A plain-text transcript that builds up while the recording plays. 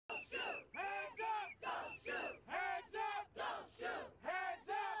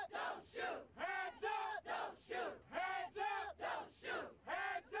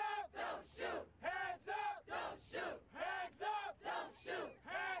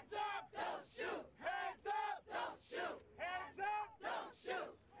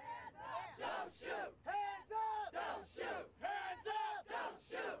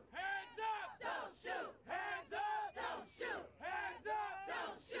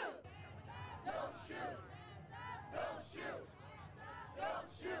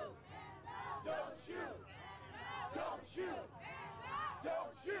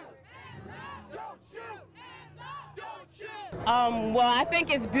Well, I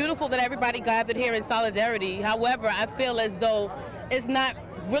think it's beautiful that everybody gathered here in solidarity. However, I feel as though it's not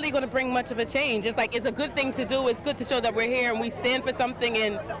really going to bring much of a change. It's like it's a good thing to do. It's good to show that we're here and we stand for something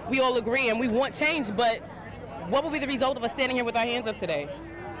and we all agree and we want change. But what will be the result of us standing here with our hands up today?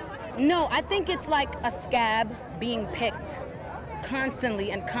 No, I think it's like a scab being picked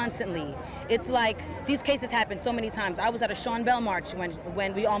constantly and constantly. It's like these cases happen so many times. I was at a Sean Bell march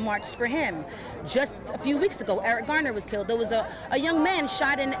when we all marched for him. Just a few weeks ago, Eric Garner was killed. There was a young man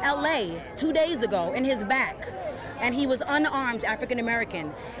shot in LA 2 days ago in his back, and he was unarmed, African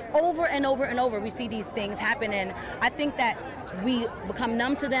American. Over and over and over we see these things happen, and I think that we become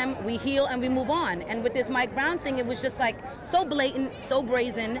numb to them, we heal, and we move on. And with this Mike Brown thing, it was just like so blatant, so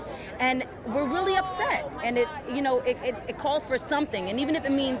brazen, and we're really upset. And it calls for something. And even if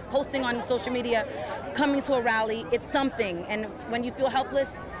it means posting on social media, coming to a rally, it's something. And when you feel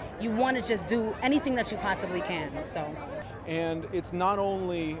helpless, you want to just do anything that you possibly can. So. And it's not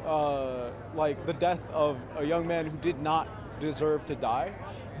only like the death of a young man who did not deserve to die,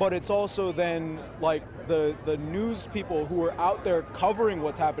 but it's also then like the news people who are out there covering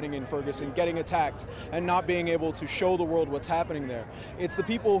what's happening in Ferguson, getting attacked and not being able to show the world what's happening there. It's the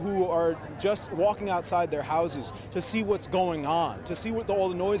people who are just walking outside their houses to see what's going on, to see what all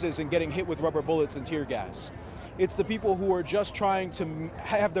the noise is and getting hit with rubber bullets and tear gas. It's the people who are just trying to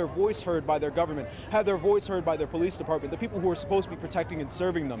have their voice heard by their government, have their voice heard by their police department, the people who are supposed to be protecting and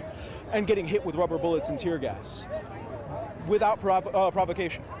serving them, and getting hit with rubber bullets and tear gas without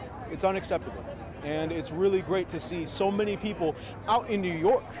provocation. It's unacceptable. And it's really great to see so many people out in New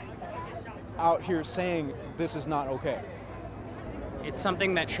York out here saying this is not okay. It's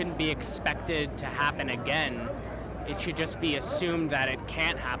something that shouldn't be expected to happen again. It should just be assumed that it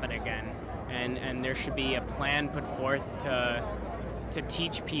can't happen again. And there should be a plan put forth to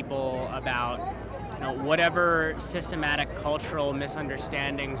teach people about whatever systematic cultural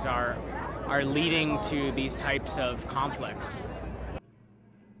misunderstandings are leading to these types of conflicts.